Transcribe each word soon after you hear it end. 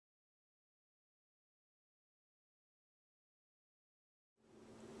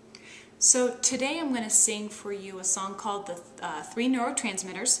So today I'm going to sing for you a song called the Three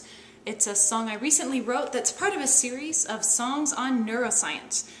Neurotransmitters. It's a song I recently wrote that's part of a series of songs on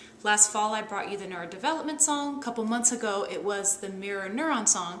neuroscience. Last fall I brought you the neurodevelopment song, a couple months ago it was the mirror neuron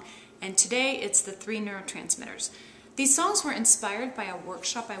song, and today it's the Three Neurotransmitters. These songs were inspired by a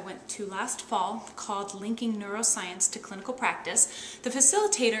workshop I went to last fall called Linking Neuroscience to Clinical Practice. The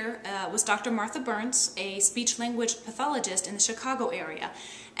facilitator was Dr. Martha Burns, a speech-language pathologist in the Chicago area.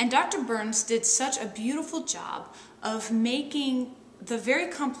 And Dr. Burns did such a beautiful job of making the very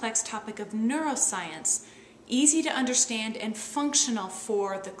complex topic of neuroscience easy to understand and functional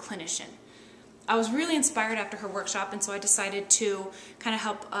for the clinician. I was really inspired after her workshop, and so I decided to kind of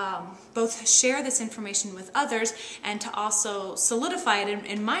help both share this information with others and to also solidify it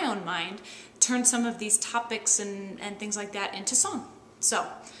in my own mind, turn some of these topics and things like that into song. So,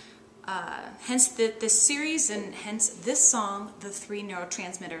 hence this series and hence this song, The Three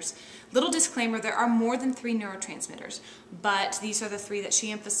Neurotransmitters. Little disclaimer, there are more than 3 neurotransmitters, but these are the 3 that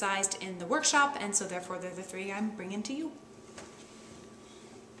she emphasized in the workshop, and so therefore they're the 3 I'm bringing to you.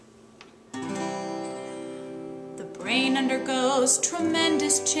 The brain undergoes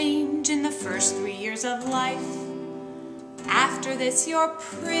tremendous change in the first 3 years of life. After this, you're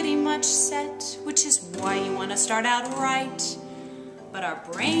pretty much set, which is why you want to start out right. But our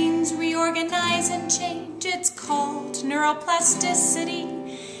brains reorganize and change. It's called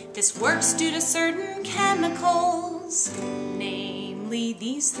neuroplasticity. This works due to certain chemicals, namely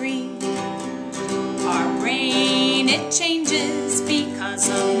these 3. Our brain, it changes because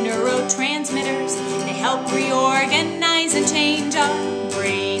of neurotransmitters. They help reorganize and change our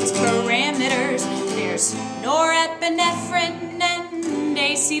brain's parameters. There's norepinephrine and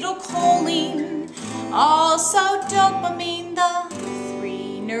acetylcholine, also dopamine, the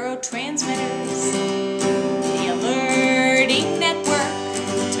 3 neurotransmitters. The alerting network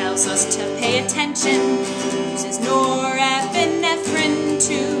tells us to pay attention, uses norepinephrine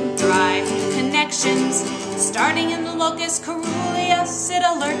to drive connections. Starting in the locus coeruleus, it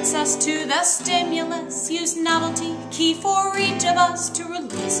alerts us to the stimulus. Use novelty, key for each of us to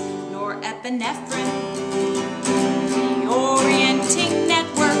release norepinephrine. The orienting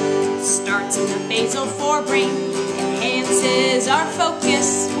network starts in the basal forebrain, enhances our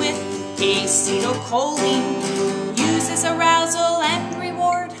focus with acetylcholine, uses arousal and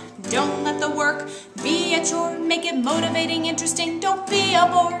reward. Don't let the work be a chore, make it motivating, interesting, don't be a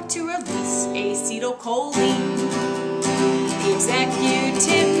bore to release acetylcholine. The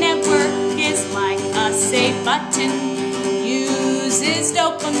executive network is like a save button, uses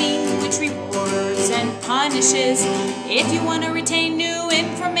dopamine, which rewards and punishes. If you want to retain new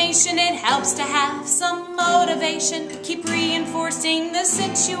information, it helps to have some motivation. Keep reinforcing the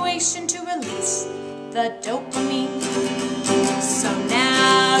situation to release the dopamine. So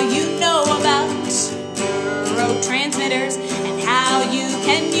now you know about neurotransmitters and how you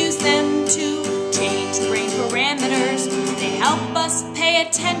can use them to change brain parameters. They help us pay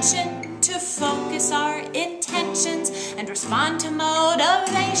attention to focus our intentions and respond to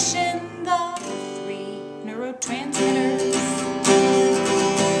motivation. The